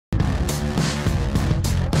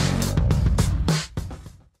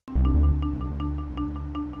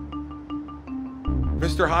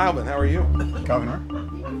Mr. Heilemann, how are you? Governor.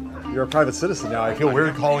 You're a private citizen now. I feel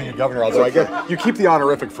weird calling you governor, although I get you keep the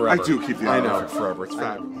honorific forever. I do keep the honorific forever. It's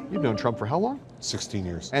fabulous. You've known Trump for how long? 16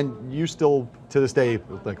 years. And you still, to this day,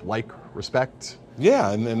 like, respect?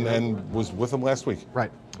 Yeah, and was with him last week.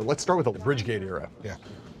 Right. But let's start with the Bridgegate era. Yeah.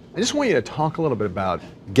 I just want you to talk a little bit about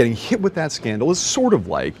getting hit with that scandal. Is sort of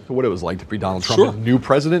like what it was like to be Donald Trump, Sure. new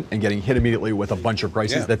president, and getting hit immediately with a bunch of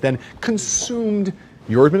crises that then consumed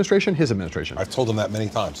your administration, his administration. I've told him that many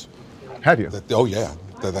times. Have you? Oh, yeah.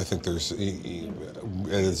 That I think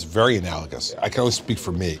it's very analogous. I can only speak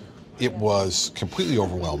for me. It was completely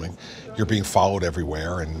overwhelming. You're being followed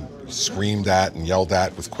everywhere and screamed at and yelled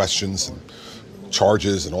at with questions and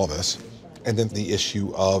charges and all this. And then the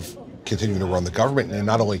issue of continuing to run the government and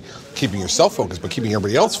not only keeping yourself focused, but keeping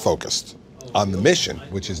everybody else focused on the mission,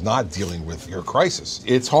 which is not dealing with your crisis.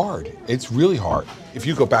 It's hard. It's really hard. If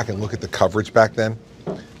you go back and look at the coverage back then,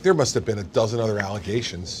 there must have been a dozen other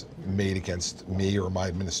allegations made against me or my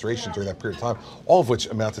administration during that period of time, all of which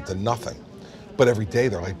amounted to nothing. But every day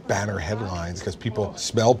they're like banner headlines because people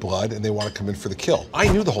smell blood and they want to come in for the kill.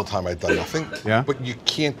 I knew the whole time I'd done nothing, but you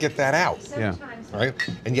can't get that out. Yeah. Right?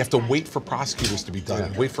 And you have to wait for prosecutors to be done,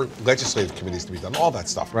 and wait for legislative committees to be done, all that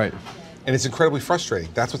stuff. Right. And it's incredibly frustrating.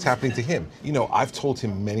 That's what's happening to him. You know, I've told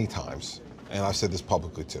him many times, and I've said this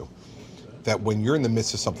publicly too, that when you're in the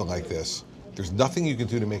midst of something like this, there's nothing you can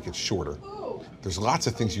do to make it shorter. There's lots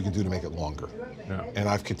of things you can do to make it longer. Yeah. And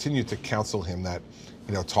I've continued to counsel him that,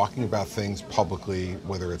 you know, talking about things publicly,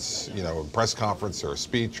 whether it's, you know, a press conference or a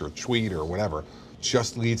speech or a tweet or whatever,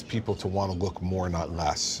 just leads people to want to look more, not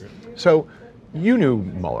less. So, you knew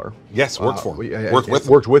Mueller. Yes, worked for him.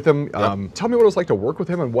 Worked with him. Yep. Tell me what it was like to work with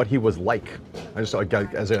him and what he was like. I just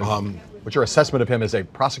what's your assessment of him as a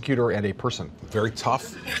prosecutor and a person? Very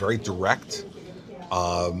tough, very direct,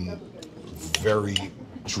 very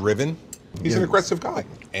driven. He's an aggressive guy,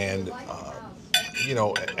 and you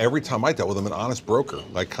know, every time I dealt with him, an honest broker,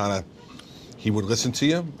 like kind of, he would listen to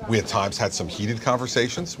you. We at times had some heated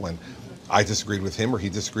conversations when I disagreed with him or he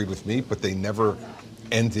disagreed with me, but they never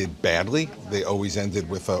ended badly. They always ended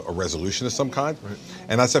with a resolution of some kind. Right.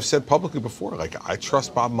 And as I've said publicly before, like, I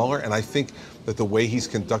trust Bob Mueller, and I think that the way he's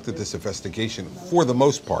conducted this investigation, for the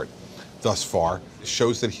most part, thus far,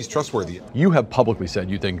 shows that he's trustworthy. You have publicly said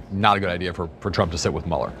you think not a good idea for Trump to sit with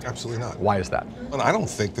Mueller. Absolutely not. Why is that? And I don't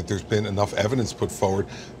think that there's been enough evidence put forward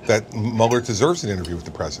that Mueller deserves an interview with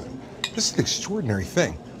the president. This is an extraordinary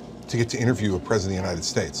thing, to get to interview a president of the United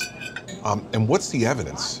States. And what's the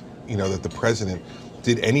evidence, you know, that the president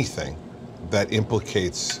did anything that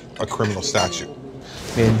implicates a criminal statute?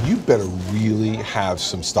 Man, you better really have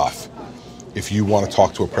some stuff if you want to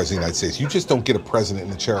talk to a president of the United States. You just don't get a president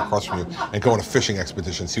in the chair across from you and go on a fishing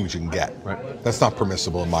expedition and see what you can get. Right. That's not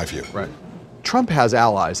permissible in my view. Right. Trump has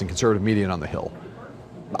allies in conservative media and on the Hill.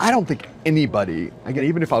 I don't think anybody, again,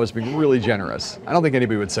 even if I was being really generous, I don't think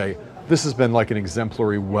anybody would say, this has been like an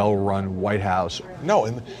exemplary, well-run White House. No,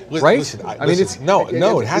 and right? Listen,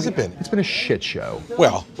 it hasn't been. It's been a shit show.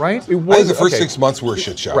 Well, right? It was, I think the first 6 months were a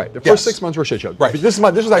shit show. Right. The first 6 months were a shit show. Right. But this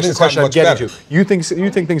was actually the question I'm getting to. You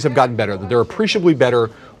think things have gotten better? That they're appreciably better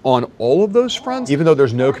on all of those fronts, even though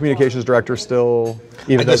there's no communications director still,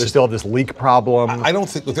 even though they still have this leak problem? I don't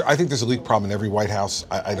think, I think there's a leak problem in every White House.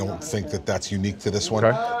 I don't think that that's unique to this one.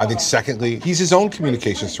 Okay. I think secondly, he's his own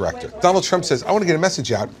communications director. Donald Trump says, I want to get a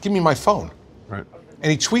message out, give me my phone. Right.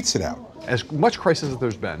 And he tweets it out. As much crisis as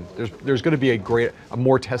there's been, there's going to be a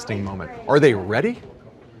more testing moment. Are they ready?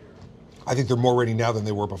 I think they're more ready now than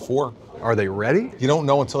they were before. Are they ready? You don't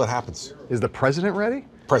know until it happens. Is the president ready?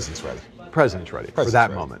 President's ready. President's ready for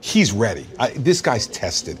that moment. He's ready. This guy's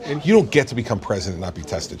tested. You don't get to become president and not be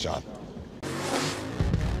tested, John.